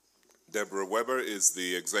Deborah Weber is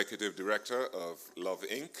the executive director of Love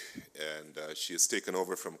Inc., and she has taken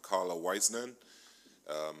over from Carla Weisnan.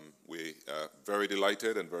 We are very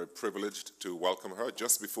delighted and very privileged to welcome her.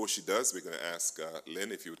 Just before she does, we're going to ask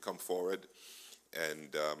Lynn if you would come forward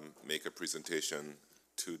and make a presentation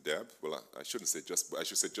to Deb. Well, I shouldn't say just, I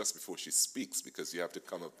should say just before she speaks, because you have to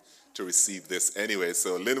come up to receive this anyway.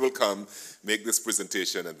 So Lynn will come, make this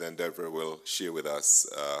presentation, and then Deborah will share with us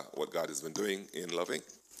what God has been doing in Love Inc.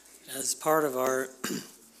 As part of our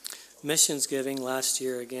missions giving last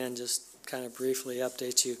year, again, just kind of briefly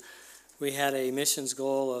update you, we had a missions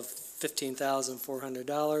goal of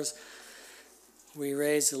 $15,400. We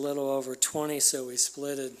raised a little over 20, so we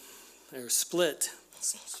split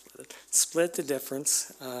the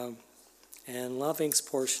difference. And Love Inc.'s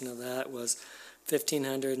portion of that was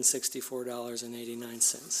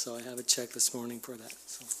 $1,564.89. So I have a check this morning for that.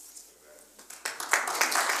 So.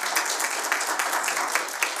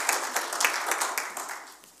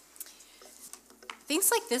 Things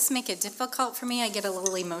like this make it difficult for me. I get a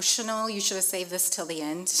little emotional. You should have saved this till the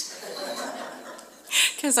end.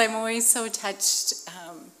 Because I'm always so touched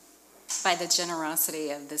by the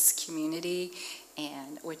generosity of this community,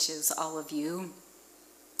 and which is all of you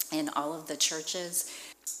and all of the churches.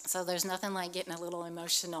 So there's nothing like getting a little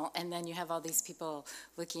emotional, and then you have all these people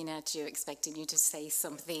looking at you, expecting you to say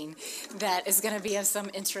something that is going to be of some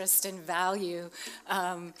interest and value.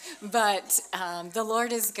 But the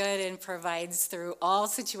Lord is good and provides through all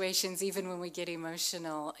situations, even when we get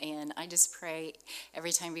emotional. And I just pray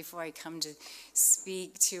every time before I come to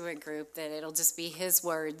speak to a group that it'll just be His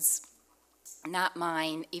words, not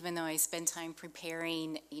mine, even though I spend time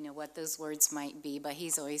preparing, what those words might be. But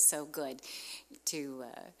He's always so good to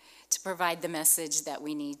provide the message that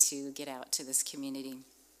we need to get out to this community.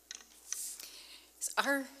 So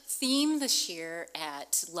our theme this year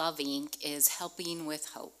at Love Inc. is helping with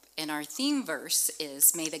hope. And our theme verse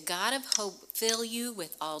is, "May the God of hope fill you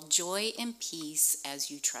with all joy and peace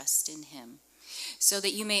as you trust in Him, so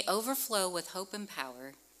that you may overflow with hope and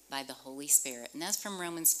power by the Holy Spirit." And that's from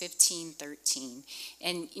Romans 15:13.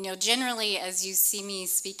 And, generally, as you see me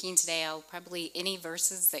speaking today, I'll probably, any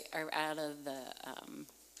verses that are out of the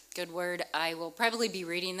Good Word, I will probably be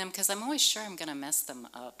reading them, because I'm always sure I'm going to mess them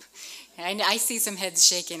up. And I see some heads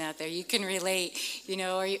shaking out there. You can relate,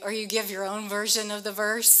 or you give your own version of the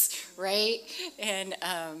verse, right? And,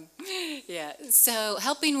 so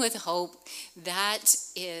helping with hope, that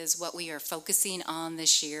is what we are focusing on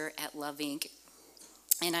this year at Love Inc.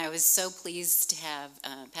 And I was so pleased to have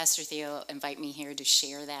Pastor Theo invite me here to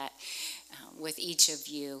share that with each of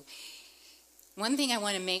you. One thing I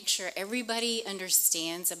want to make sure everybody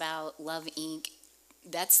understands about Love Inc.,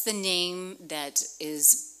 that's the name that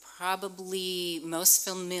is probably most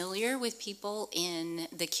familiar with people in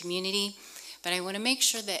the community. But I want to make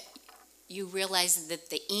sure that you realize that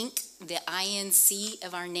the Inc., the INC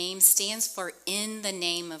of our name, stands for in the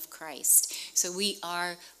name of Christ. So we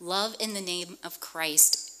are Love in the Name of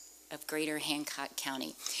Christ of Greater Hancock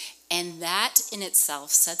County. And that in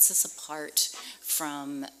itself sets us apart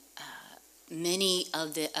from many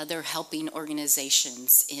of the other helping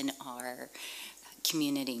organizations in our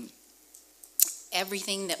community.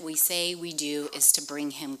 Everything that we say we do is to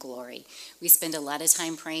bring Him glory. We spend a lot of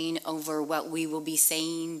time praying over what we will be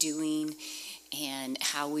saying, doing, and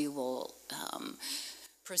how we will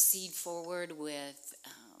proceed forward with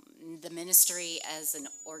the ministry as an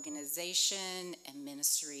organization and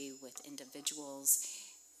ministry with individuals.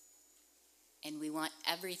 And we want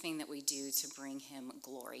everything that we do to bring Him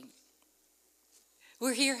glory.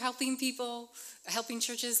 We're here helping people, helping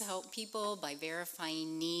churches help people by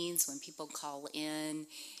verifying needs when people call in.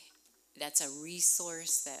 That's a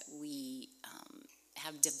resource that we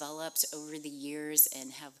have developed over the years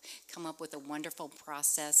and have come up with a wonderful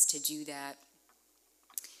process to do that.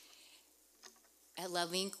 At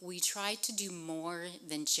Love Inc., we try to do more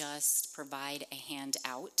than just provide a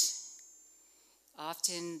handout.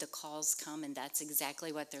 Often the calls come and that's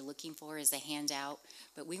exactly what they're looking for, is a handout.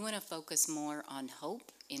 But we want to focus more on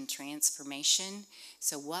hope and transformation.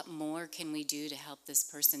 So what more can we do to help this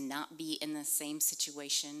person not be in the same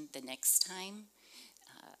situation the next time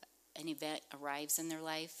an event arrives in their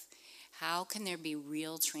life? How can there be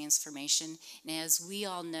real transformation? And as we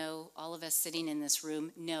all know, all of us sitting in this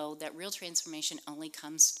room know that real transformation only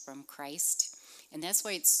comes from Christ. And that's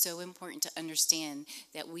why it's so important to understand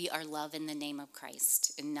that we are Love in the Name of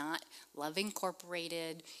Christ and not Love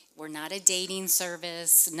Incorporated. We're not a dating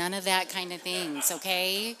service, none of that kind of things,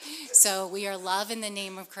 okay? So we are Love in the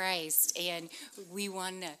Name of Christ, and we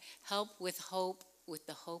want to help with hope, with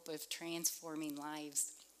the hope of transforming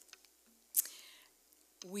lives.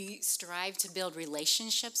 We strive to build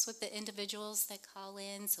relationships with the individuals that call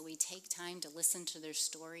in, so we take time to listen to their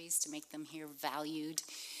stories, to make them feel valued,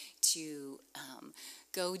 to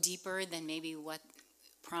go deeper than maybe what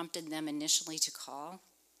prompted them initially to call.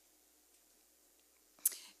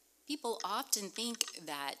 People often think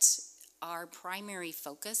that our primary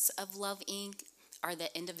focus of Love Inc. are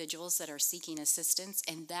the individuals that are seeking assistance,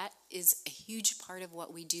 and that is a huge part of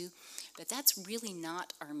what we do, but that's really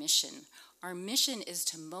not our mission. Our mission is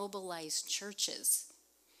to mobilize churches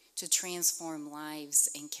to transform lives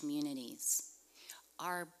and communities.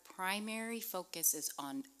 Our primary focus is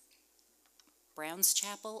on Browns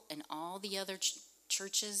Chapel and all the other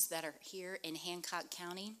churches that are here in Hancock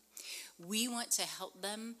County. We want to help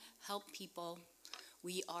them help people.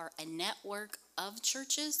 We are a network of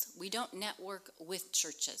churches. We don't network with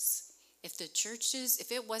churches.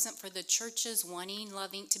 If it wasn't for the churches wanting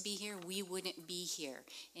Love Inc. to be here, we wouldn't be here.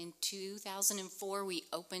 In 2004, we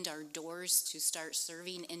opened our doors to start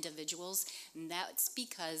serving individuals, and that's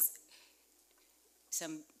because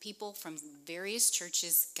some people from various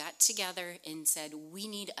churches got together and said, we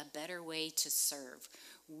need a better way to serve.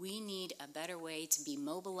 We need a better way to be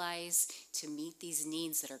mobilized to meet these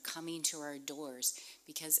needs that are coming to our doors,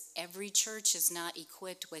 because every church is not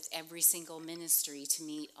equipped with every single ministry to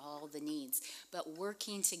meet all the needs. But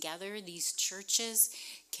working together, these churches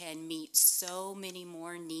can meet so many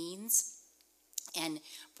more needs. And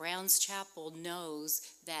Browns Chapel knows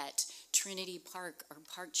that Trinity Park or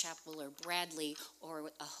Park Chapel or Bradley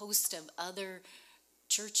or a host of other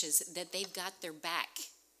churches, that they've got their back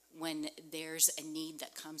when there's a need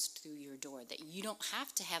that comes through your door, that you don't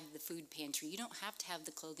have to have the food pantry, you don't have to have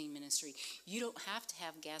the clothing ministry, you don't have to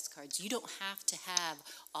have gas cards, you don't have to have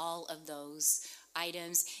all of those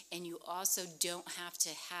items, and you also don't have to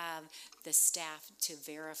have the staff to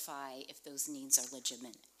verify if those needs are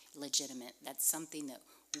legitimate. That's something that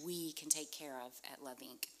we can take care of at Love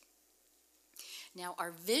Inc. Now,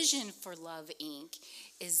 our vision for Love Inc.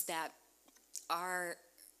 is that our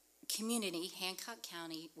community, Hancock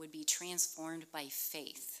County, would be transformed by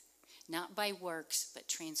faith, not by works, but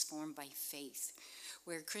transformed by faith,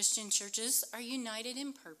 where Christian churches are united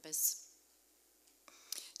in purpose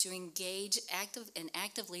to engage and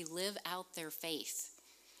actively live out their faith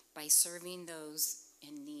by serving those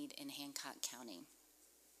in need in Hancock County.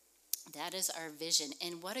 That is our vision,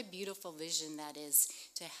 and what a beautiful vision that is,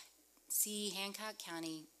 to see Hancock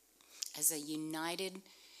County as a united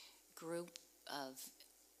group of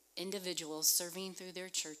individuals serving through their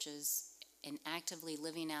churches and actively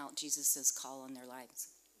living out Jesus' call on their lives.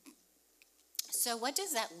 So what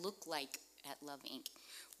does that look like at Love Inc.?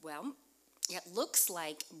 Well, it looks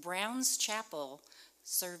like Browns Chapel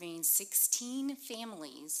serving 16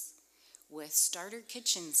 families with starter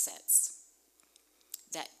kitchen sets,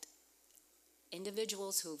 that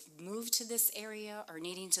individuals who have moved to this area are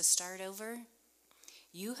needing to start over.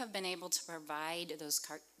 You have been able to provide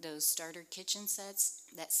those starter kitchen sets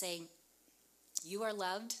that say, you are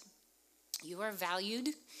loved, you are valued,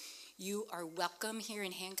 you are welcome here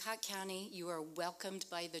in Hancock County, you are welcomed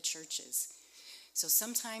by the churches. So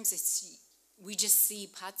sometimes we just see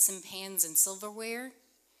pots and pans and silverware,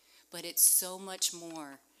 but it's so much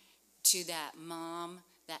more to that mom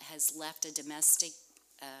that has left a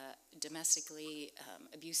domestically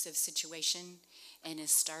abusive situation and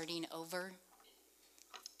is starting over.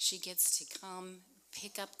 She gets to come,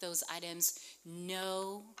 pick up those items,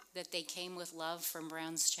 know that they came with love from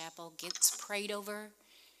Browns Chapel, gets prayed over.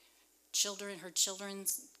 Her children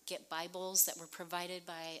get Bibles that were provided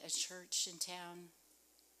by a church in town.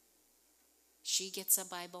 She gets a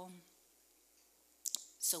Bible.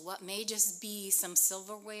 So what may just be some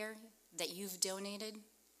silverware that you've donated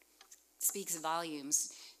speaks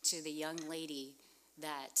volumes to the young lady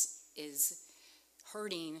that is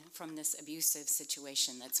hurting from this abusive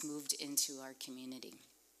situation that's moved into our community.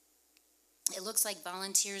 It looks like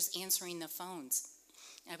volunteers answering the phones.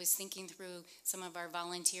 I was thinking through some of our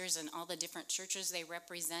volunteers and all the different churches they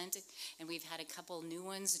represent, and we've had a couple new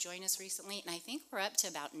ones join us recently, and I think we're up to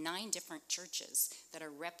about 9 different churches that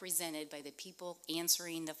are represented by the people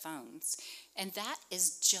answering the phones. And that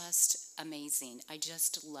is just amazing. I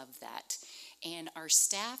just love that. And our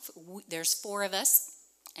staff, there's 4 of us.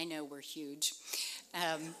 I know we're huge.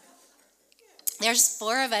 There's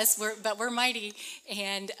 4 of us, but we're mighty.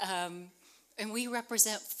 And we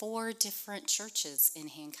represent 4 different churches in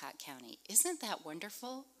Hancock County. Isn't that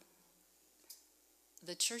wonderful?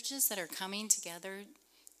 The churches that are coming together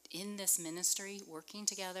in this ministry, working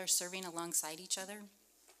together, serving alongside each other.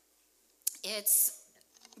 It's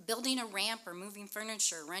building a ramp or moving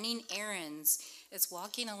furniture, running errands. It's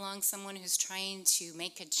walking along someone who's trying to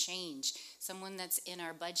make a change, someone that's in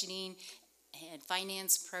our budgeting and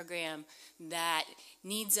finance program that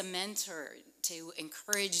needs a mentor to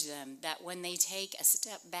encourage them, that when they take a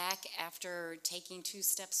step back after taking 2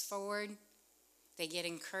 steps forward, they get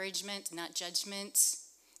encouragement, not judgment,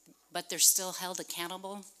 but they're still held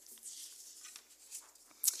accountable.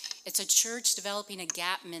 It's a church developing a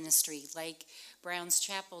gap ministry like Brown's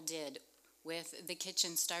Chapel did with the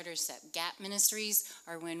kitchen starter set. Gap ministries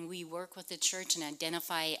are when we work with the church and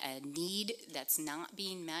identify a need that's not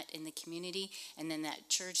being met in the community, and then that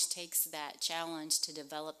church takes that challenge to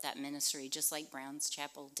develop that ministry, just like Brown's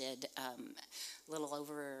Chapel did a little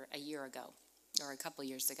over a year ago, or a couple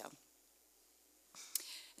years ago.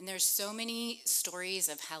 And there's so many stories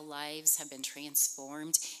of how lives have been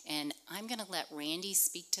transformed, and I'm going to let Randy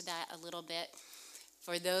speak to that a little bit.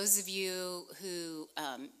 For those of you who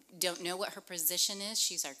don't know what her position is,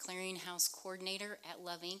 she's our clearinghouse coordinator at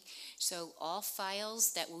Love Inc. So all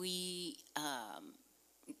files that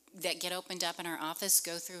that get opened up in our office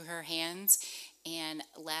go through her hands. And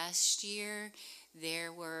last year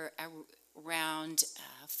there were around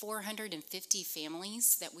 450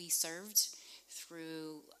 families that we served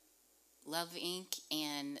through Love Inc.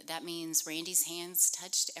 And that means Randy's hands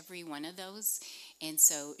touched every one of those. And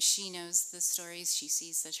so she knows the stories, she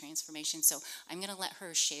sees the transformation. So I'm going to let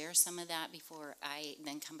her share some of that before I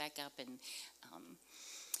then come back up and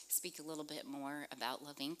speak a little bit more about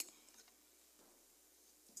Love Inc.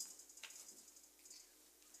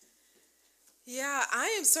 Yeah,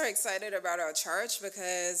 I am so excited about our church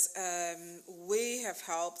because we have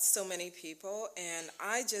helped so many people, and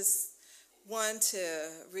I just want to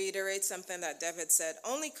reiterate something that David said.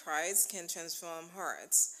 Only Christ can transform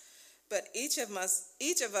hearts. But each of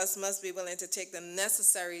us must be willing to take the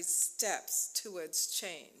necessary steps towards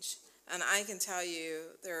change. And I can tell you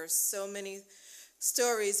there are so many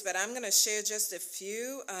stories, but I'm going to share just a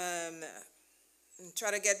few and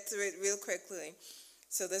try to get through it real quickly.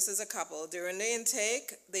 So this is a couple. During the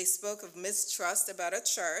intake, they spoke of mistrust about a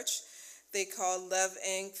church. They called Love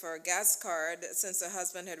Inc. for a gas card since the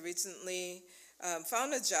husband had recently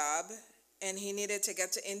found a job and he needed to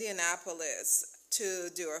get to Indianapolis to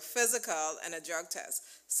do a physical and a drug test.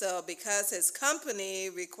 So because his company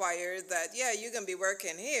required that, yeah, you can be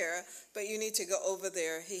working here, but you need to go over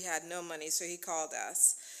there, he had no money, so he called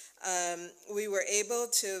us. We were able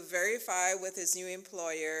to verify with his new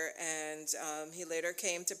employer, and he later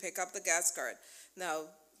came to pick up the gas card. Now,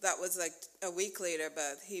 that was like a week later,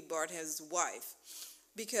 but he brought his wife.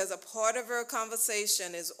 Because a part of our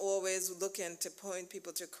conversation is always looking to point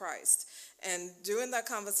people to Christ. And during that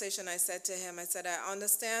conversation, I said to him, I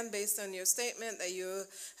understand based on your statement that you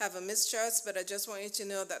have a mistrust, but I just want you to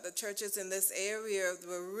know that the churches in this area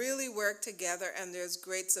will really work together and there's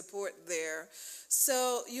great support there.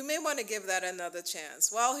 So you may want to give that another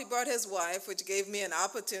chance. Well, he brought his wife, which gave me an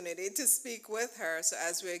opportunity to speak with her. So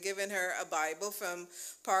as we were giving her a Bible from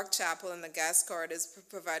Park Chapel, and the gas card is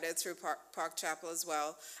provided through Park Chapel as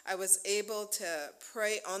well, I was able to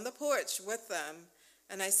pray on the porch with them.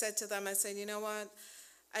 And I said to them, you know what?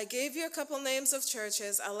 I gave you a couple names of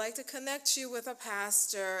churches. I'd like to connect you with a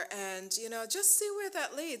pastor and, just see where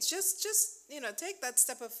that leads. Just take that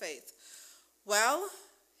step of faith. Well,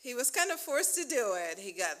 he was kind of forced to do it.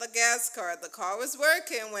 He got the gas card. The car was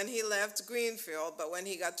working when he left Greenfield, but when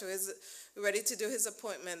he got ready to do his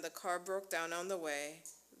appointment, the car broke down on the way.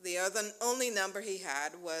 The only number he had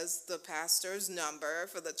was the pastor's number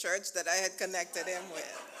for the church that I had connected him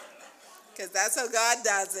with. Because that's how God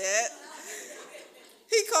does it.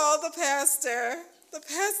 He called the pastor. The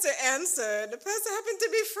pastor answered. The pastor happened to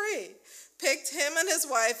be free. Picked him and his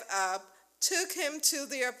wife up, took him to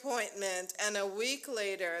the appointment, and a week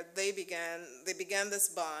later they began this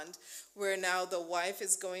bond where now the wife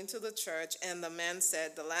is going to the church, and the man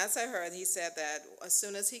said, the last I heard, he said that as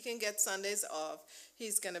soon as he can get Sundays off,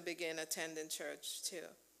 he's going to begin attending church too.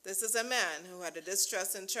 This is a man who had a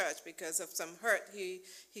distrust in church because of some hurt he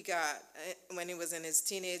got when he was in his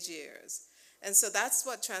teenage years. And so that's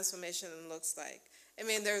what transformation looks like. I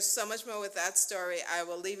mean, there's so much more with that story. I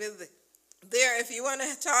will leave it there. If you want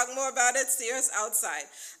to talk more about it, see us outside.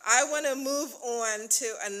 I want to move on to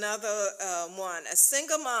another one. A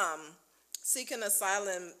single mom seeking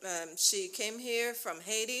asylum. She came here from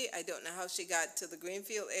Haiti. I don't know how she got to the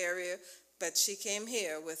Greenfield area, but she came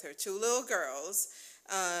here with her 2 little girls.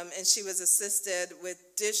 And she was assisted with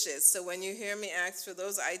dishes. So when you hear me ask for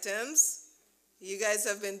those items, you guys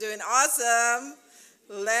have been doing awesome.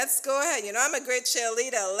 let's go ahead. You know, I'm a great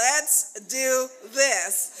cheerleader. Let's do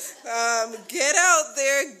this. Get out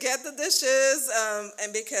there, get the dishes.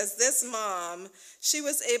 And because this mom, she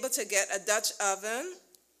was able to get a Dutch oven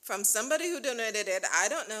from somebody who donated it. I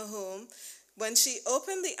don't know whom. When she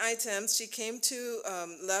opened the items, she came to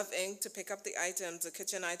Love Inc. to pick up the items, the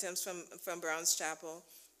kitchen items from Brown's Chapel.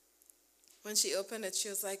 When she opened it, she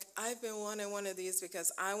was like, I've been wanting one of these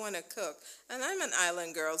because I want to cook. And I'm an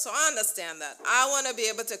island girl, so I understand that. I want to be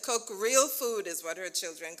able to cook real food, is what her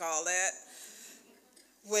children call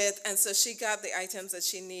it. And so she got the items that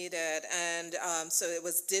she needed. And so it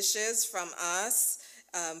was dishes from us,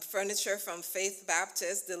 furniture from Faith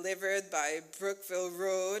Baptist delivered by Brookville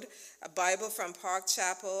Road, a Bible from Park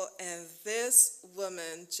Chapel. And this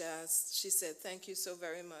woman she said, thank you so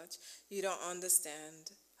very much. You don't understand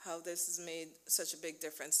how this has made such a big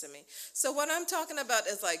difference to me. So what I'm talking about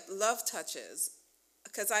is like love touches,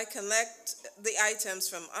 because I collect the items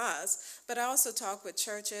from us, but I also talk with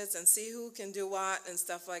churches and see who can do what and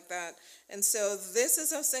stuff like that. And so this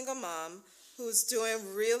is a single mom who's doing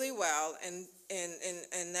really well, and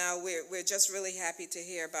now we're just really happy to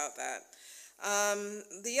hear about that.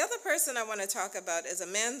 The other person I want to talk about is a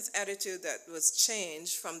man's attitude that was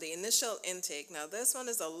changed from the initial intake. Now this one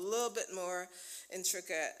is a little bit more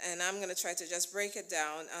intricate, and I'm going to try to just break it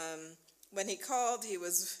down. When he called, he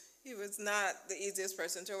was not the easiest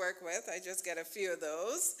person to work with. I just get a few of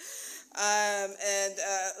those. And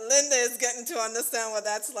Linda is getting to understand what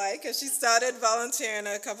that's like, because she started volunteering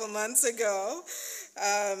a couple months ago.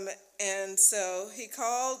 And so he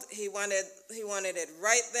called. He wanted it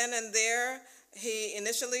right then and there. He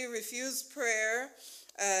initially refused prayer,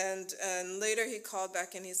 and later he called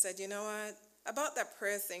back and he said, you know what? About that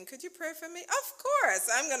prayer thing, could you pray for me? Of course,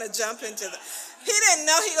 I'm going to jump into the... He didn't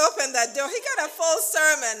know he opened that door. He got a full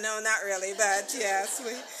sermon. No, not really, but yes,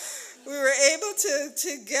 we were able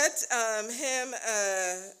to get him,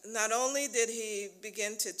 not only did he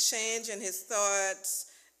begin to change in his thoughts,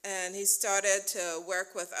 and he started to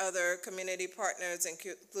work with other community partners,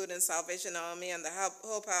 including Salvation Army and the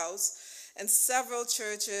Hope House, and several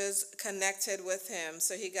churches connected with him.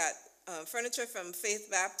 So he got furniture from Faith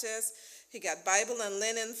Baptist. He got Bible and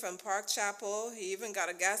linen from Park Chapel. He even got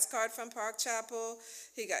a gas card from Park Chapel.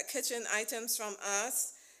 He got kitchen items from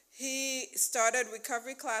us. He started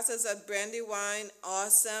recovery classes at Brandywine.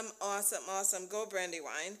 Awesome, awesome, awesome. Go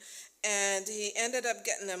Brandywine. And he ended up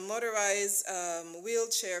getting a motorized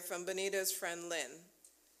wheelchair from Benita's friend Lynn.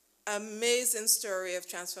 Amazing story of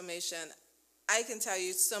transformation. I can tell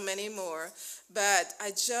you so many more, but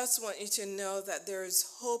I just want you to know that there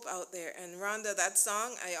is hope out there. And Rhonda, that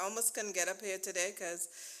song, I almost couldn't get up here today because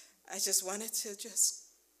I just wanted to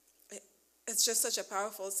it's just such a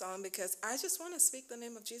powerful song, because I just want to speak the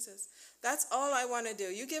name of Jesus. That's all I want to do.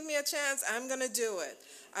 You give me a chance, I'm going to do it.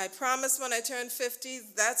 I promise when I turn 50,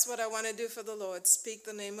 that's what I want to do for the Lord, speak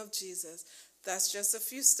the name of Jesus. That's just a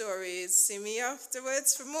few stories. See me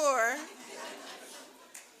afterwards for more.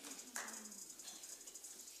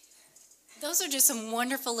 Those are just some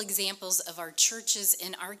wonderful examples of our churches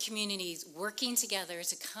and our communities working together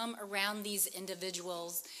to come around these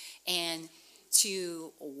individuals and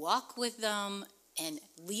to walk with them and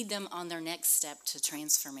lead them on their next step to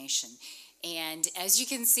transformation. And as you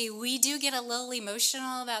can see, we do get a little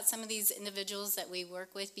emotional about some of these individuals that we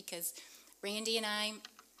work with, because Randy and I,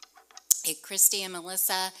 Christy and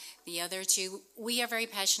Melissa, the other two, we are very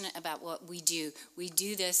passionate about what we do. We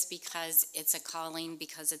do this because it's a calling,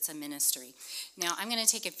 because it's a ministry. Now, I'm going to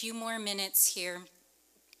take a few more minutes here.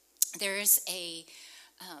 There's a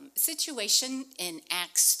situation in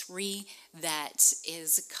Acts 3 that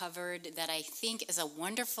is covered that I think is a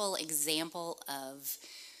wonderful example of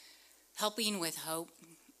helping with hope.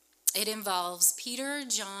 It involves Peter,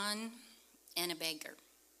 John, and a beggar.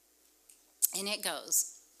 And it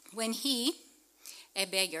goes, when he, a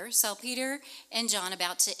beggar, saw Peter and John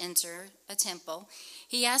about to enter a temple,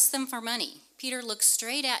 he asked them for money. Peter looked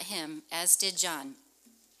straight at him, as did John.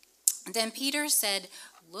 Then Peter said,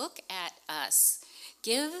 "Look at us."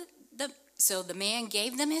 So the man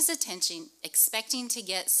gave them his attention, expecting to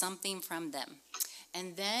get something from them.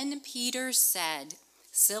 And then Peter said,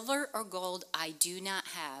 "Silver or gold I do not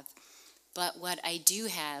have, but what I do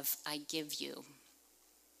have I give you.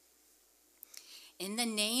 In the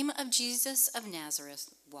name of Jesus of Nazareth,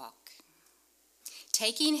 walk."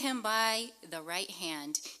 Taking him by the right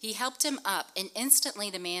hand, he helped him up, and instantly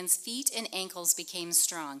the man's feet and ankles became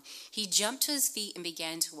strong. He jumped to his feet and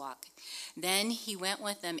began to walk. Then he went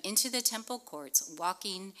with them into the temple courts,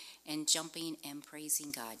 walking and jumping and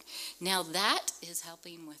praising God. Now that is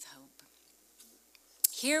helping with hope.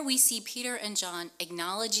 Here we see Peter and John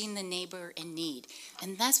acknowledging the neighbor in need.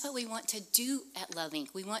 And that's what we want to do at Love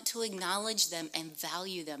Inc. We want to acknowledge them and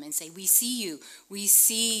value them and say, we see you. We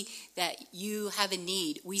see that you have a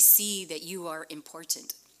need. We see that you are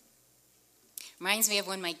important. Reminds me of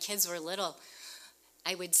when my kids were little.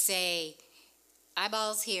 I would say,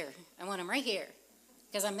 eyeballs here. I want them right here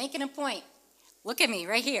because I'm making a point. Look at me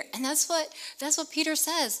right here. And that's what Peter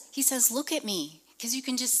says. He says, look at me. Because you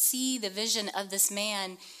can just see the vision of this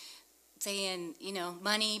man saying,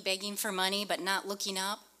 money, begging for money, but not looking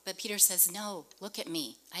up. But Peter says, no, look at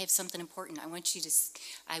me. I have something important I want you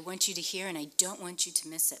to hear, and I don't want you to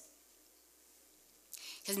miss it.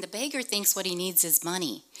 Because the beggar thinks what he needs is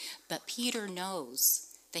money. But Peter knows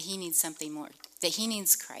that he needs something more, that he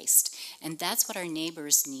needs Christ. And that's what our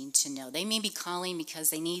neighbors need to know. They may be calling because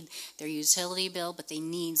they need their utility bill, but they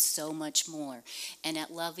need so much more. And at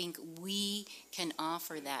Love Inc., we can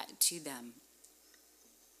offer that to them.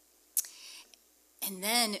 And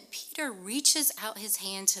then Peter reaches out his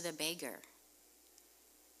hand to the beggar.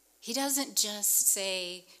 He doesn't just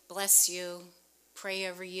say, bless you, pray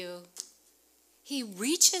over you. He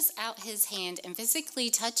reaches out his hand and physically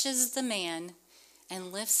touches the man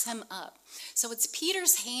and lifts him up. So it's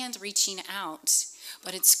Peter's hand reaching out,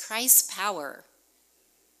 but it's Christ's power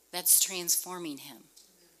that's transforming him.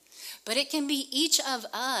 But it can be each of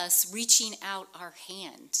us reaching out our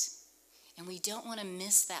hand, and we don't want to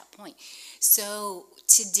miss that point. So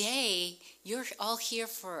today, you're all here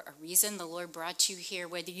for a reason. The Lord brought you here,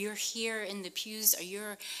 whether you're here in the pews or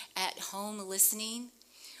you're at home listening.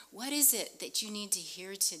 What is it that you need to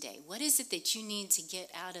hear today? What is it that you need to get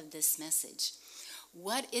out of this message?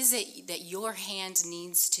 What is it that your hand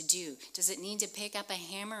needs to do? Does it need to pick up a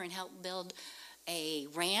hammer and help build a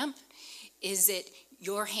ramp? Is it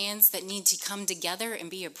your hands that need to come together and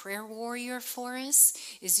be a prayer warrior for us?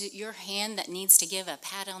 Is it your hand that needs to give a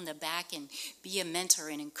pat on the back and be a mentor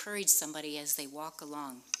and encourage somebody as they walk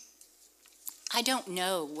along? I don't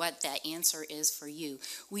know what that answer is for you.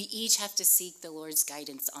 We each have to seek the Lord's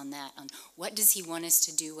guidance on that, on what does he want us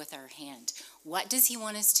to do with our hand? What does he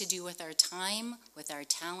want us to do with our time, with our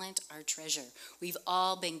talent, our treasure? We've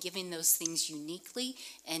all been given those things uniquely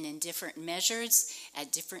and in different measures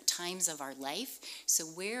at different times of our life. So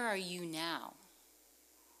where are you now?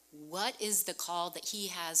 What is the call that he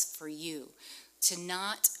has for you to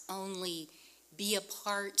not only be a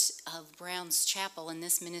part of Brown's Chapel in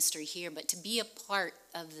this ministry here, but to be a part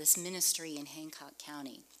of this ministry in Hancock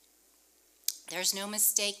County? There's no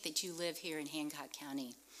mistake that you live here in Hancock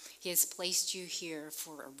County. He has placed you here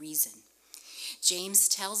for a reason. James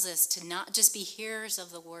tells us to not just be hearers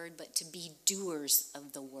of the word, but to be doers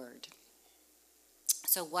of the word.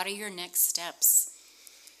 So what are your next steps?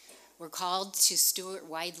 We're called to steward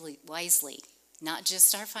wisely, not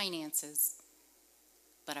just our finances,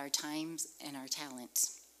 but our times and our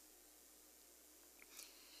talents.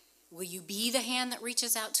 Will you be the hand that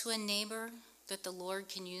reaches out to a neighbor that the Lord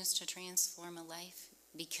can use to transform a life?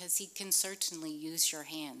 Because he can certainly use your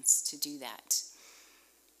hands to do that.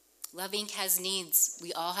 Love Inc. has needs.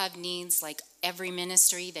 We all have needs, like every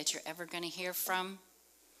ministry that you're ever going to hear from.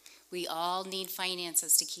 We all need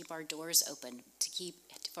finances to keep our doors open,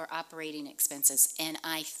 for operating expenses. And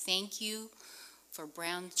I thank you for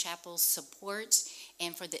Brown Chapel's support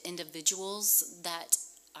and for the individuals that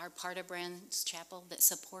are part of Brown's Chapel that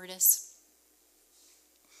support us.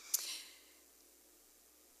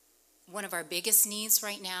 One of our biggest needs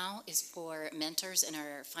right now is for mentors in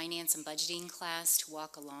our finance and budgeting class to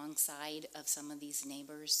walk alongside of some of these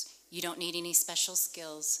neighbors. You don't need any special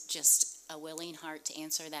skills, just a willing heart to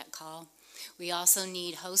answer that call. We also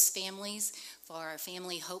need host families for our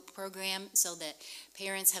Family Hope program so that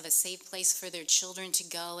parents have a safe place for their children to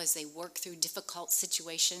go as they work through difficult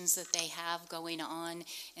situations that they have going on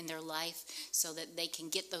in their life, so that they can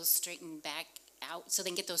get those straightened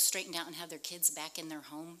out and have their kids back in their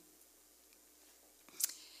home.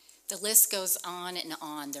 The list goes on and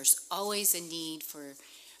on. There's always a need for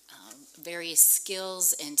various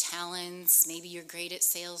skills and talents. Maybe you're great at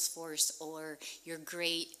Salesforce or you're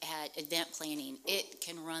great at event planning. It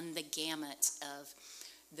can run the gamut of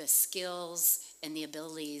the skills and the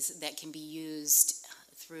abilities that can be used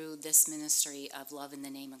through this ministry of Love in the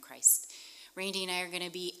Name of Christ. Randy and I are going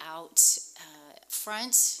to be out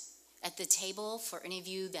front at the table for any of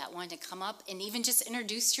you that want to come up and even just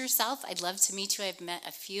introduce yourself. I'd love to meet you. I've met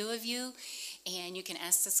a few of you, and you can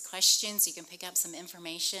ask us questions. You can pick up some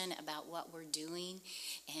information about what we're doing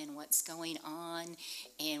and what's going on,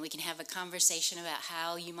 and we can have a conversation about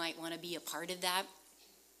how you might want to be a part of that.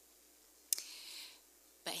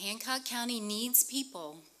 But Hancock County needs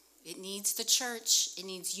people. It needs the church. It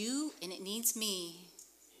needs you, and it needs me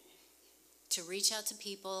to reach out to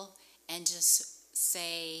people and just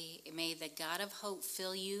say, may the God of hope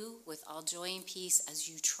fill you with all joy and peace as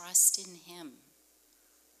you trust in him,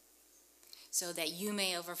 so that you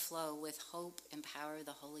may overflow with hope and power of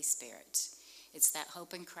the Holy Spirit. It's that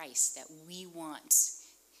hope in Christ that we want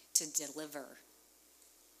to deliver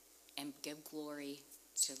and give glory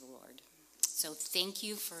to the Lord. So thank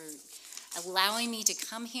you for allowing me to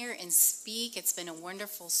come here and speak. It's been a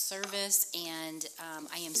wonderful service, and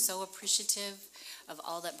I am so appreciative of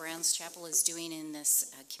all that Browns Chapel is doing in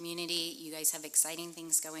this community. You guys have exciting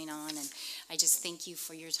things going on, and I just thank you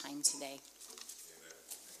for your time today.